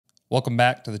Welcome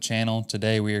back to the channel.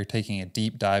 Today we are taking a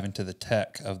deep dive into the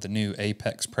tech of the new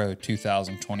Apex Pro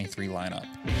 2023 lineup.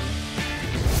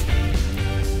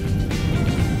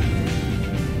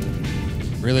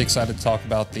 Really excited to talk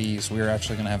about these. We're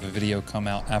actually going to have a video come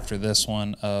out after this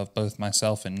one of both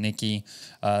myself and Nikki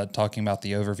talking about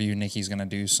the overview. Nikki's going to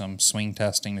do some swing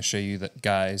testing to show you that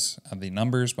the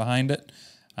numbers behind it.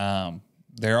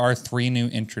 There are 3 new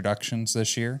introductions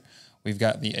this year. We've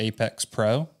got the Apex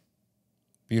Pro,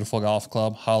 beautiful golf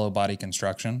club, hollow body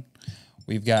construction.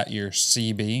 We've got your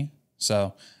CB,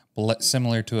 so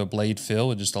similar to a blade fill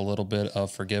with just a little bit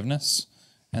of forgiveness.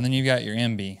 And then you've got your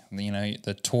MB,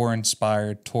 the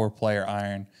tour-inspired, tour player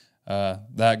iron.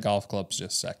 That golf club's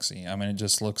just sexy. I mean, it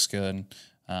just looks good.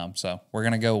 So we're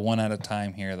going to go one at a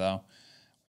time here, though.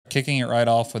 Kicking it right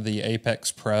off with the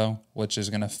Apex Pro, which is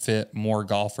going to fit more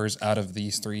golfers out of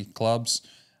these 3 clubs.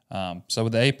 So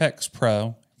with the Apex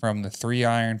Pro, from the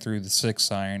 3-iron through the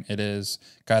 6-iron, it is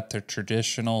got the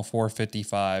traditional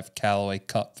 455 Callaway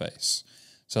cup face.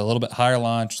 So a little bit higher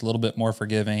launch, a little bit more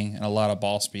forgiving, and a lot of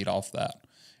ball speed off that.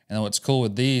 And then what's cool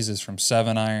with these is from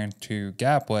 7-iron to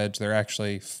gap wedge, they're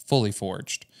actually fully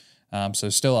forged. So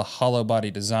still a hollow body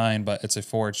design, but it's a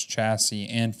forged chassis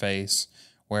and face,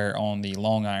 where on the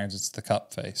long irons, it's the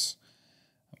cup face.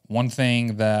 One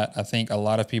thing that I think a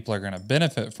lot of people are going to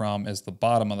benefit from is the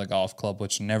bottom of the golf club,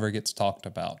 which never gets talked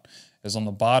about. Is on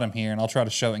the bottom here, and I'll try to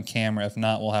show it in camera. If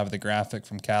not, we'll have the graphic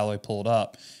from Callaway pulled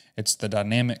up. It's the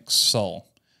dynamic sole.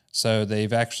 So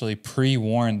they've actually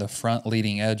pre-worn the front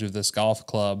leading edge of this golf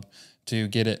club to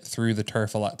get it through the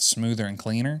turf a lot smoother and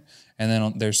cleaner. And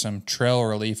then there's some trail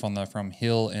relief on from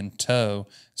heel and toe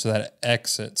so that it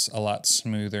exits a lot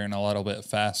smoother and a little bit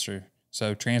faster.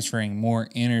 So transferring more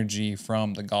energy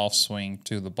from the golf swing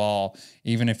to the ball,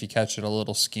 even if you catch it a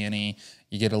little skinny,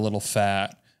 you get a little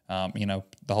fat. The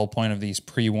whole point of these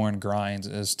pre-worn grinds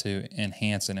is to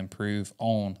enhance and improve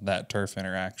on that turf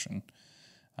interaction.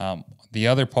 The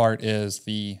other part is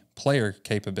the player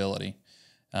capability.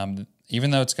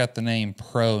 Even though it's got the name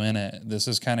Pro in it, this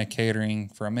is kind of catering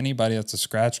from anybody that's a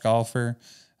scratch golfer,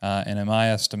 and in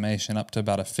my estimation, up to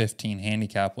about a 15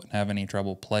 handicap wouldn't have any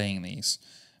trouble playing these.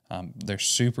 They're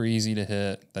super easy to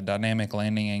hit. The dynamic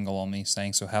landing angle on these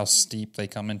things, so how steep they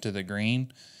come into the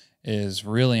green, is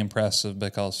really impressive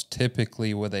because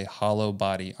typically with a hollow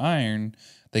body iron,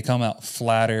 they come out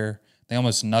flatter. They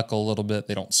almost knuckle a little bit.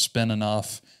 They don't spin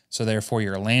enough. So therefore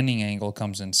your landing angle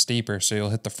comes in steeper. So you'll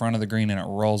hit the front of the green and it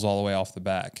rolls all the way off the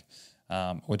back,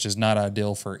 which is not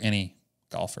ideal for any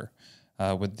golfer.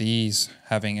 With these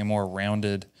having a more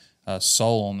rounded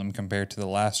sole on them compared to the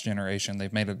last generation,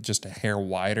 they've made it just a hair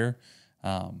wider.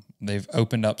 They've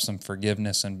opened up some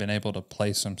forgiveness and been able to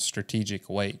play some strategic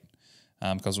weight.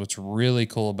 Because what's really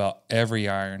cool about every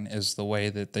iron is the way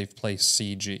that they've placed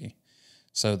CG.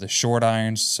 So the short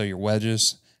irons, so your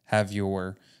wedges, have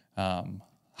your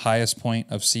highest point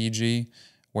of CG,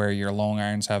 where your long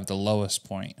irons have the lowest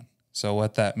point. So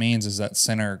what that means is that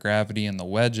center of gravity in the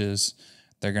wedges,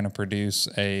 they're going to produce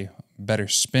a better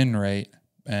spin rate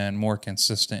and more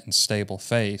consistent and stable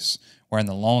face, where in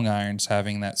the long irons,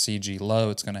 having that CG low,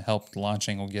 it's going to help the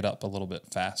launching will get up a little bit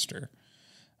faster.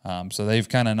 So they've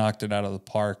kind of knocked it out of the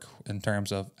park in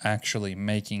terms of actually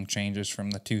making changes from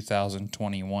the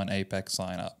 2021 Apex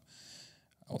lineup.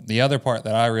 The other part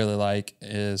that I really like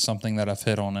is something that I've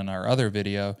hit on in our other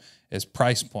video is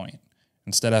price point.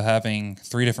 Instead of having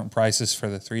 3 different prices for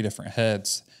the 3 different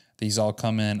heads, these all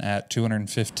come in at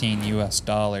 $215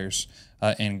 US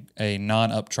in a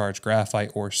non-upcharge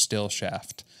graphite or steel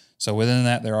shaft. So within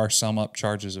that, there are some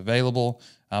upcharges available,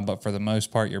 but for the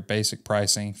most part, your basic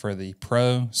pricing for the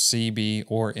Pro, CB,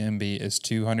 or MB is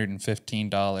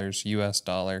 $215 US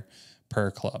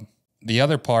per club. The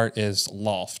other part is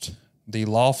loft. The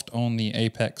loft on the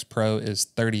Apex Pro is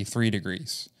 33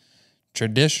 degrees.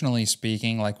 Traditionally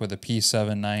speaking, like with a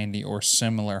P790 or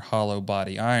similar hollow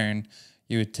body iron,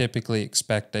 you would typically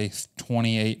expect a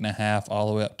 28.5 all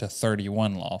the way up to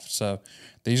 31 loft. So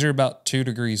these are about 2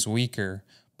 degrees weaker,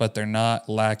 but they're not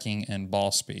lacking in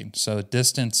ball speed. So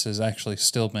distance has actually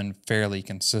still been fairly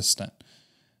consistent.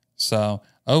 So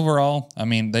overall, I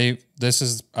mean, this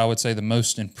is, I would say, the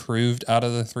most improved out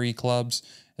of the 3 clubs,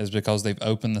 is because they've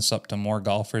opened this up to more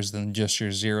golfers than just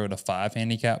your 0 to 5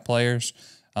 handicap players.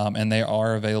 And they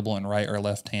are available in right or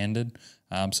left-handed.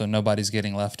 So nobody's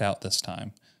getting left out this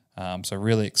time. So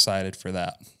really excited for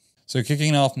that. So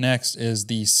kicking off next is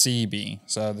the CB.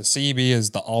 So the CB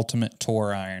is the ultimate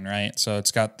tour iron, right? So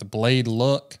it's got the blade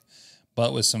look,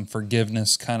 but with some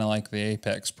forgiveness, kind of like the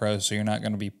Apex Pro, so you're not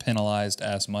going to be penalized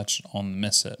as much on the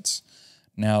mishits.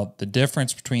 Now, the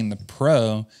difference between the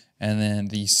Pro and then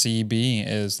the CB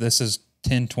is this is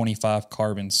 1025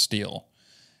 carbon steel.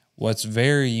 What's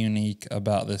very unique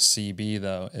about this CB,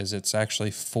 though, is it's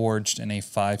actually forged in a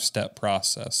 5-step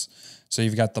process. So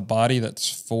you've got the body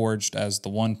that's forged as the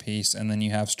one piece, and then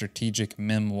you have strategic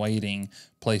MIM weighting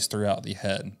placed throughout the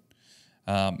head.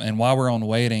 And while we're on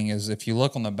weighting, is if you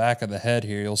look on the back of the head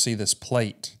here, you'll see this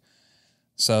plate.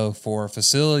 So for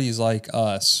facilities like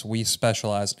us, we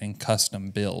specialize in custom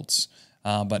builds,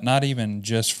 but not even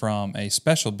just from a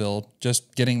special build,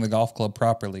 just getting the golf club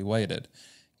properly weighted.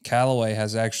 Callaway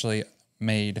has actually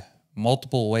made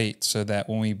multiple weights so that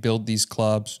when we build these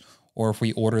clubs, or if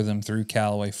we order them through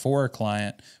Callaway for a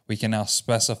client, we can now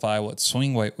specify what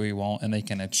swing weight we want, and they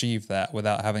can achieve that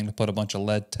without having to put a bunch of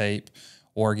lead tape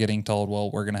or getting told, well,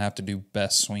 we're going to have to do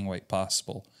best swing weight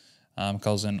possible.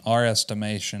 Because in our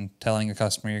estimation, telling a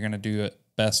customer you're going to do it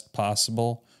best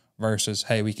possible versus,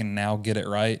 hey, we can now get it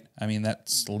right, I mean,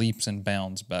 that's leaps and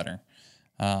bounds better.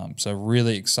 So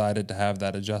really excited to have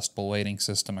that adjustable weighting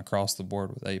system across the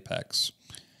board with Apex.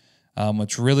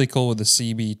 What's really cool with the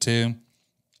CB too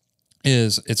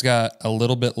is it's got a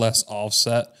little bit less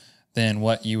offset than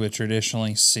what you would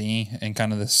traditionally see in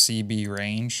kind of the CB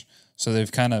range. So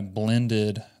they've kind of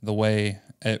blended the way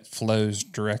it flows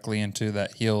directly into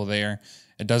that heel there.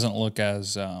 It doesn't look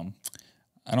as, I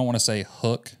don't want to say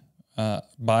hook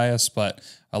bias, but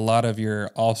a lot of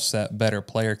your offset better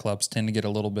player clubs tend to get a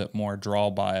little bit more draw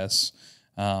bias.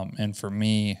 And for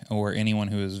me, or anyone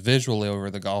who is visually over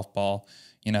the golf ball,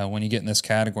 you know, when you get in this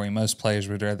category, most players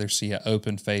would rather see an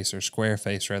open face or square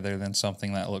face rather than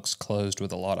something that looks closed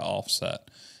with a lot of offset.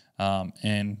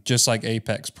 And just like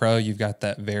Apex Pro, you've got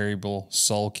that variable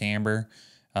sole camber,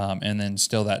 and then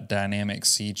still that dynamic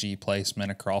CG placement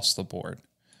across the board.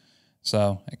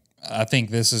 So I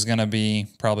think this is going to be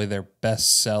probably their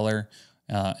best seller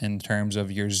in terms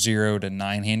of your 0 to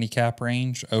 9 handicap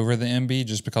range over the MB,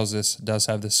 just because this does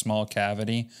have this small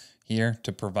cavity here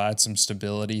to provide some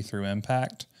stability through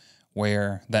impact,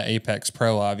 where that Apex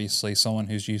Pro, obviously, someone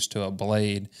who's used to a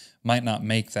blade might not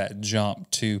make that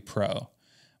jump to Pro.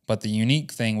 But the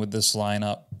unique thing with this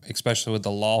lineup, especially with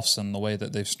the lofts and the way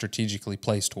that they've strategically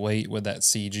placed weight with that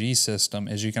CG system,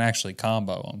 is you can actually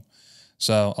combo them.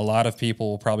 So a lot of people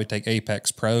will probably take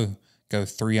Apex Pro, go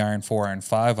 3-iron, 4-iron,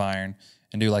 5-iron,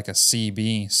 and do like a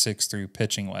CB 6-through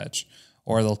pitching wedge.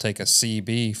 Or they'll take a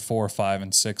CB 4, 5,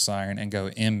 and 6-iron and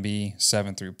go MB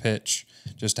 7-through pitch,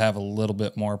 just to have a little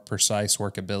bit more precise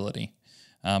workability.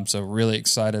 So really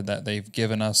excited that they've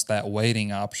given us that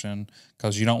weighting option,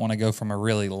 because you don't want to go from a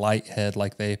really light head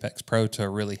like the Apex Pro to a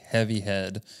really heavy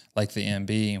head like the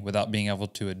MB without being able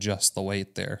to adjust the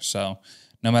weight there. So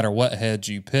no matter what head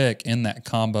you pick in that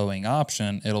comboing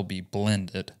option, it'll be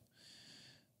blended.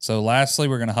 So lastly,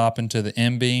 we're going to hop into the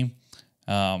MB.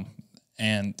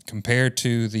 And compared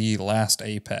to the last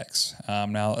Apex,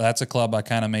 now that's a club I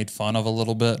kind of made fun of a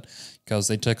little bit, because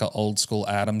they took an old school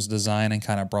Adams design and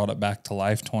kind of brought it back to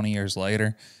life 20 years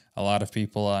later. A lot of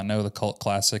people know the cult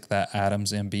classic, that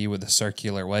Adams MB with the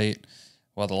circular weight.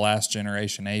 Well, the last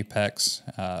generation Apex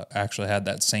actually had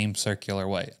that same circular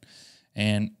weight.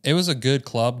 And it was a good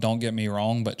club, don't get me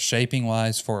wrong, but shaping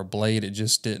wise for a blade, it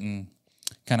just didn't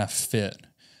kind of fit.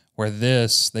 Where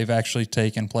this, they've actually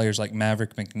taken players like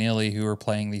Maverick McNeely, who are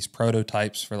playing these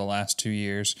prototypes for the last 2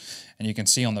 years, and you can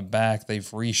see on the back,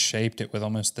 they've reshaped it with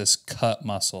almost this cut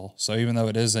muscle. So even though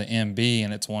it is an MB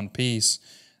and it's one piece,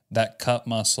 that cut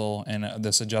muscle and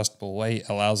this adjustable weight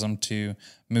allows them to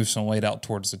move some weight out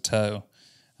towards the toe.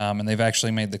 And they've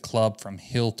actually made the club from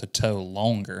heel to toe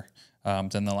longer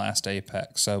than the last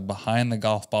Apex. So behind the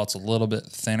golf ball, it's a little bit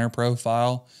thinner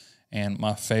profile. And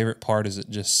my favorite part is it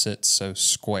just sits so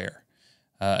square.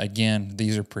 Again,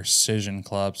 these are precision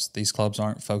clubs. These clubs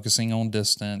aren't focusing on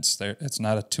distance. It's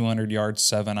not a 200-yard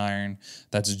 7-iron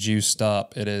that's juiced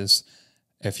up. It is,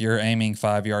 if you're aiming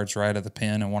 5 yards right of the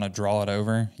pin and want to draw it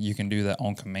over, you can do that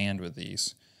on command with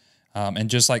these. And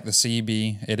just like the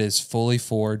CB, it is fully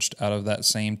forged out of that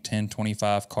same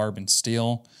 1025 carbon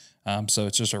steel. So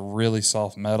it's just a really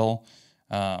soft metal.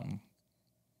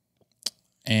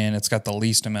 And it's got the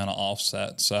least amount of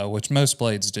offset, so which most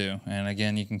blades do. And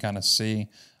again, you can kind of see,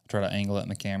 I'll try to angle it in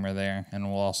the camera there, and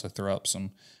we'll also throw up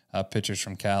some pictures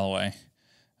from Callaway.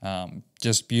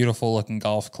 Just beautiful looking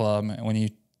golf club. When you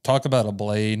talk about a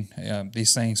blade,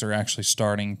 these things are actually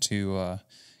starting to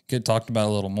get talked about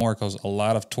a little more, because a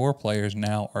lot of tour players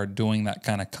now are doing that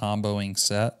kind of comboing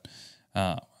set.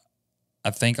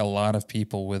 I think a lot of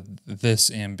people with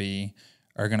this MB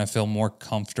are going to feel more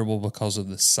comfortable because of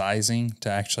the sizing to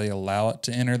actually allow it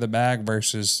to enter the bag,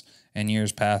 versus in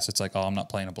years past, it's like, oh, I'm not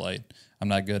playing a blade. I'm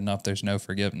not good enough, there's no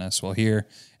forgiveness. Well, here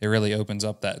it really opens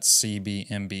up that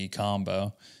CB-MB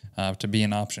combo to be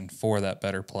an option for that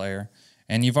better player.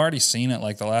 And you've already seen it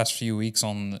like the last few weeks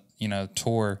on the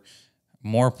tour,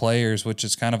 more players, which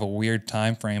is kind of a weird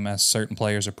time frame as certain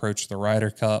players approach the Ryder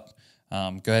Cup. Go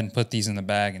ahead and put these in the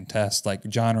bag and test. Like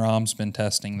John Rahm's been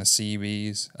testing the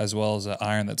CBs as well as an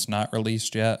iron that's not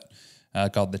released yet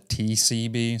called the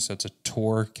TCB. So it's a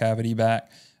tour cavity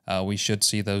back. We should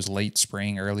see those late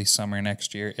spring, early summer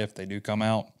next year if they do come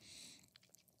out.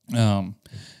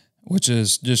 Which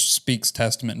is just speaks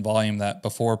testament and volume that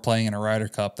before playing in a Ryder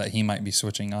Cup that he might be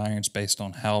switching irons based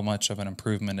on how much of an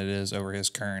improvement it is over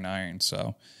his current iron.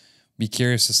 So be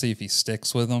curious to see if he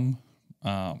sticks with them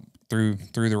through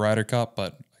the Ryder Cup,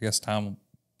 but I guess time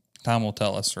will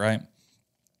tell us, right?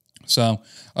 So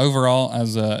overall,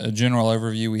 as a general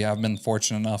overview, we have been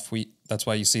fortunate enough. That's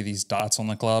why you see these dots on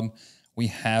the club. We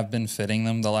have been fitting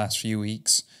them the last few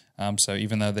weeks. So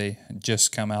even though they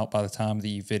just come out by the time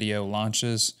the video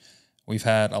launches, we've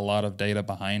had a lot of data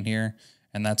behind here,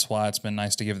 and that's why it's been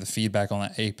nice to give the feedback on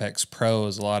that Apex Pro.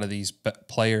 Is a lot of these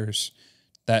players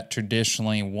that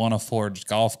traditionally want a forged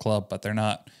golf club, but they're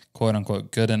not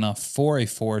quote-unquote good enough for a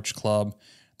forged club,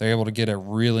 they're able to get a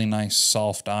really nice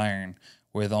soft iron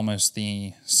with almost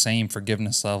the same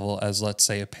forgiveness level as, let's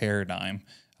say, a Paradigm,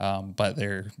 but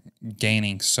they're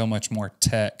gaining so much more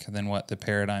tech than what the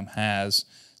Paradigm has,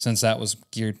 since that was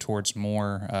geared towards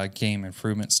more game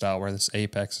improvement style, where this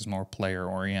Apex is more player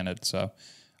oriented. So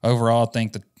overall, I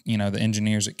think that the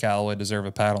engineers at Callaway deserve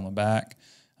a pat on the back.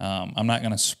 I'm not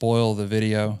going to spoil the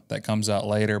video that comes out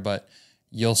later, but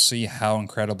you'll see how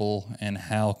incredible and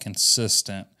how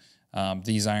consistent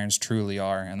these irons truly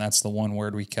are. And that's the one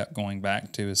word we kept going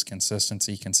back to is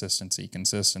consistency, consistency,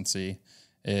 consistency.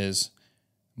 Is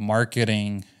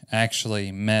marketing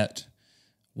actually met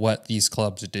what these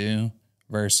clubs do?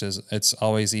 Versus it's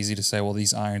always easy to say, well,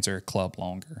 these irons are a club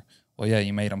longer. Well, yeah,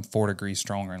 you made them 4 degrees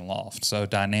stronger in loft. So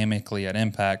dynamically at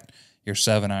impact, your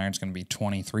 7 iron is going to be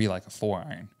 23 like a 4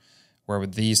 iron. Where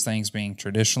with these things being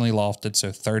traditionally lofted,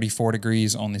 so 34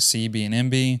 degrees on the CB and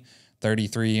MB,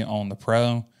 33 on the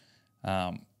Pro,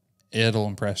 it'll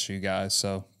impress you guys.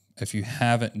 So if you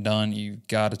haven't done, you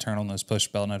got to turn on those push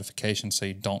bell notifications so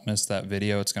you don't miss that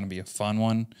video. It's going to be a fun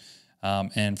one.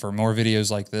 And for more videos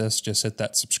like this, just hit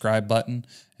that subscribe button,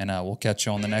 and we'll catch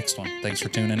you on the next one. Thanks for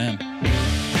tuning in.